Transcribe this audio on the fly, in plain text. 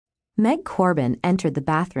Meg Corbin entered the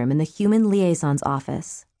bathroom in the Human Liaison's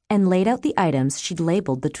office and laid out the items she'd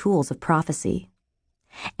labeled the tools of prophecy: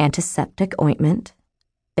 antiseptic ointment,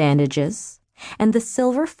 bandages, and the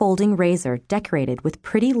silver folding razor decorated with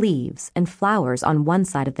pretty leaves and flowers on one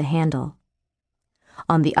side of the handle.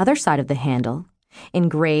 On the other side of the handle,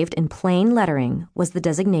 engraved in plain lettering, was the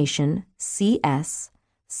designation CS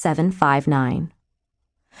 759.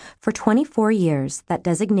 For 24 years, that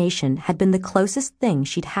designation had been the closest thing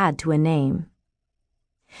she'd had to a name.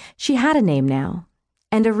 She had a name now,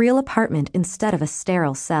 and a real apartment instead of a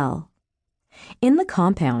sterile cell. In the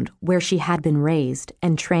compound where she had been raised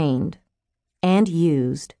and trained and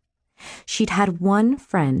used, she'd had one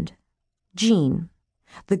friend, Jean,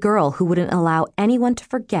 the girl who wouldn't allow anyone to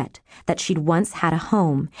forget that she'd once had a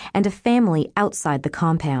home and a family outside the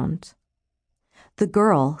compound. The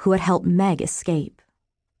girl who had helped Meg escape.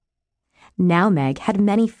 Now Meg had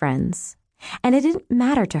many friends, and it didn't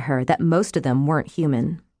matter to her that most of them weren't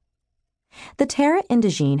human. The Terra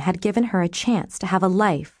Indigene had given her a chance to have a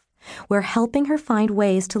life where helping her find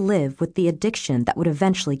ways to live with the addiction that would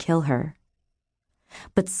eventually kill her.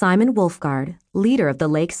 But Simon Wolfgard, leader of the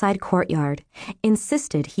Lakeside Courtyard,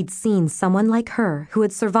 insisted he'd seen someone like her who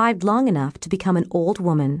had survived long enough to become an old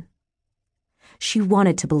woman. She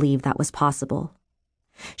wanted to believe that was possible.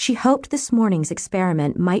 She hoped this morning's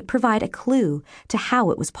experiment might provide a clue to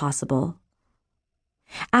how it was possible.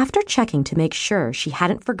 After checking to make sure she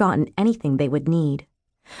hadn't forgotten anything they would need,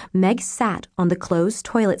 Meg sat on the closed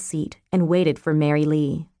toilet seat and waited for Mary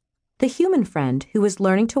Lee, the human friend who was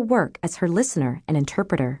learning to work as her listener and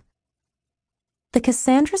interpreter. The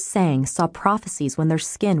Cassandra Sang saw prophecies when their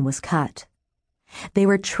skin was cut. They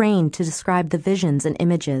were trained to describe the visions and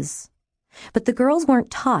images, but the girls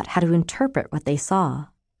weren't taught how to interpret what they saw.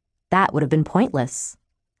 That would have been pointless.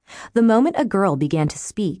 The moment a girl began to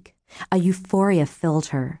speak, a euphoria filled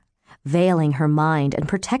her, veiling her mind and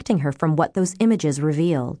protecting her from what those images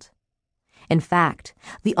revealed. In fact,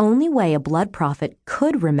 the only way a blood prophet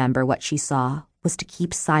could remember what she saw was to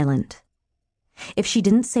keep silent. If she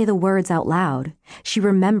didn't say the words out loud, she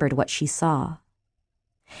remembered what she saw.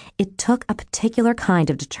 It took a particular kind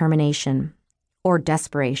of determination, or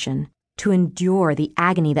desperation, to endure the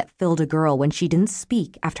agony that filled a girl when she didn't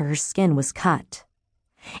speak after her skin was cut.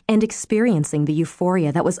 And experiencing the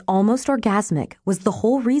euphoria that was almost orgasmic was the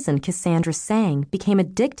whole reason Cassandra Sang became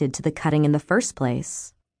addicted to the cutting in the first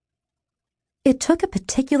place. It took a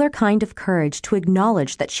particular kind of courage to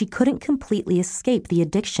acknowledge that she couldn't completely escape the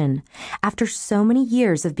addiction after so many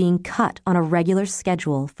years of being cut on a regular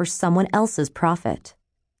schedule for someone else's profit.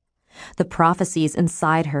 The prophecies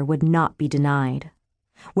inside her would not be denied.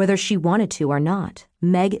 Whether she wanted to or not,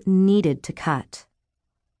 Meg needed to cut.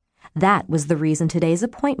 That was the reason today's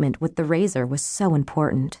appointment with the razor was so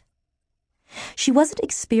important. She wasn't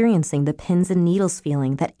experiencing the pins and needles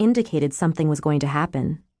feeling that indicated something was going to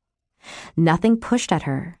happen. Nothing pushed at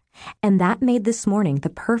her, and that made this morning the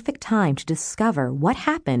perfect time to discover what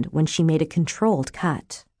happened when she made a controlled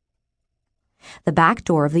cut. The back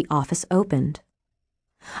door of the office opened.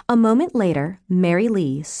 A moment later, Mary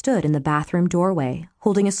Lee stood in the bathroom doorway,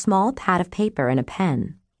 holding a small pad of paper and a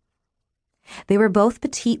pen. They were both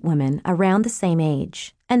petite women around the same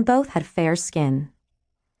age, and both had fair skin.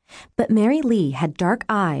 But Mary Lee had dark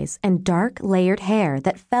eyes and dark, layered hair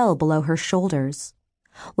that fell below her shoulders,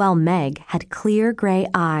 while Meg had clear gray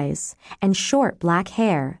eyes and short black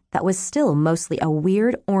hair that was still mostly a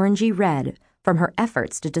weird orangey red from her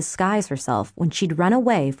efforts to disguise herself when she'd run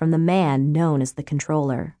away from the man known as the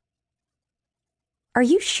controller. "Are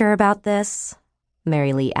you sure about this?"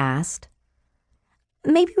 Mary Lee asked.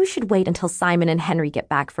 "Maybe we should wait until Simon and Henry get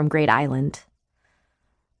back from Great Island."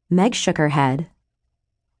 Meg shook her head.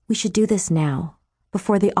 "We should do this now,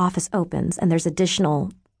 before the office opens and there's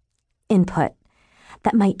additional input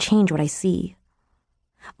that might change what I see.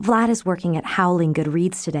 Vlad is working at Howling Good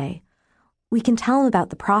Reads today. We can tell him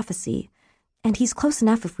about the prophecy, and he's close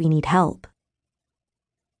enough if we need help."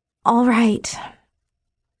 "All right."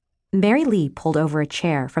 Mary Lee pulled over a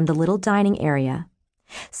chair from the little dining area,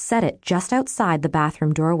 set it just outside the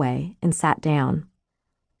bathroom doorway, and sat down.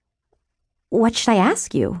 "What should I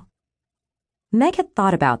ask you?" Meg had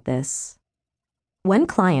thought about this. When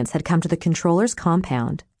clients had come to the controller's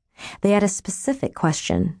compound, they had a specific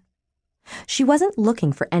question. She wasn't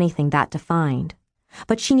looking for anything that defined,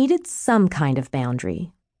 but she needed some kind of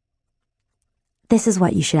boundary. "This is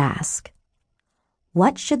what you should ask.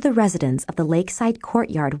 What should the residents of the Lakeside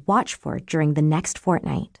Courtyard watch for during the next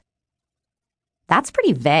fortnight?" "That's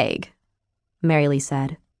pretty vague," Mary Lee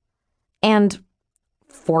said. "And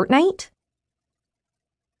fortnight?"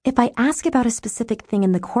 "If I ask about a specific thing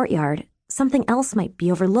in the courtyard, something else might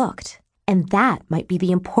be overlooked, and that might be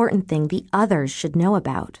the important thing the others should know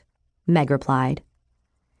about, Meg replied.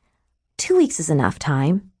 2 weeks is enough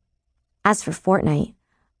time. As for fortnight,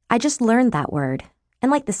 I just learned that word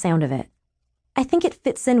and like the sound of it. I think it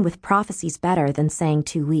fits in with prophecies better than saying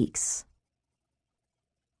 2 weeks.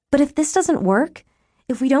 But if this doesn't work,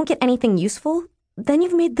 if we don't get anything useful, then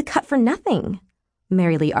you've made the cut for nothing,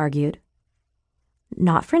 Mary Lee argued.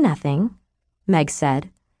 Not for nothing, Meg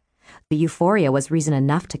said. The euphoria was reason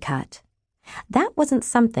enough to cut. That wasn't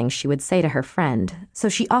something she would say to her friend, so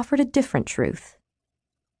she offered a different truth.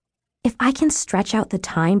 If I can stretch out the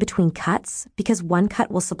time between cuts because one cut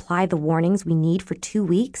will supply the warnings we need for 2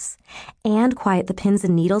 weeks and quiet the pins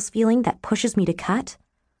and needles feeling that pushes me to cut,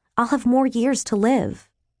 I'll have more years to live.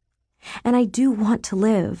 And I do want to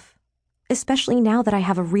live, especially now that I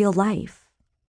have a real life.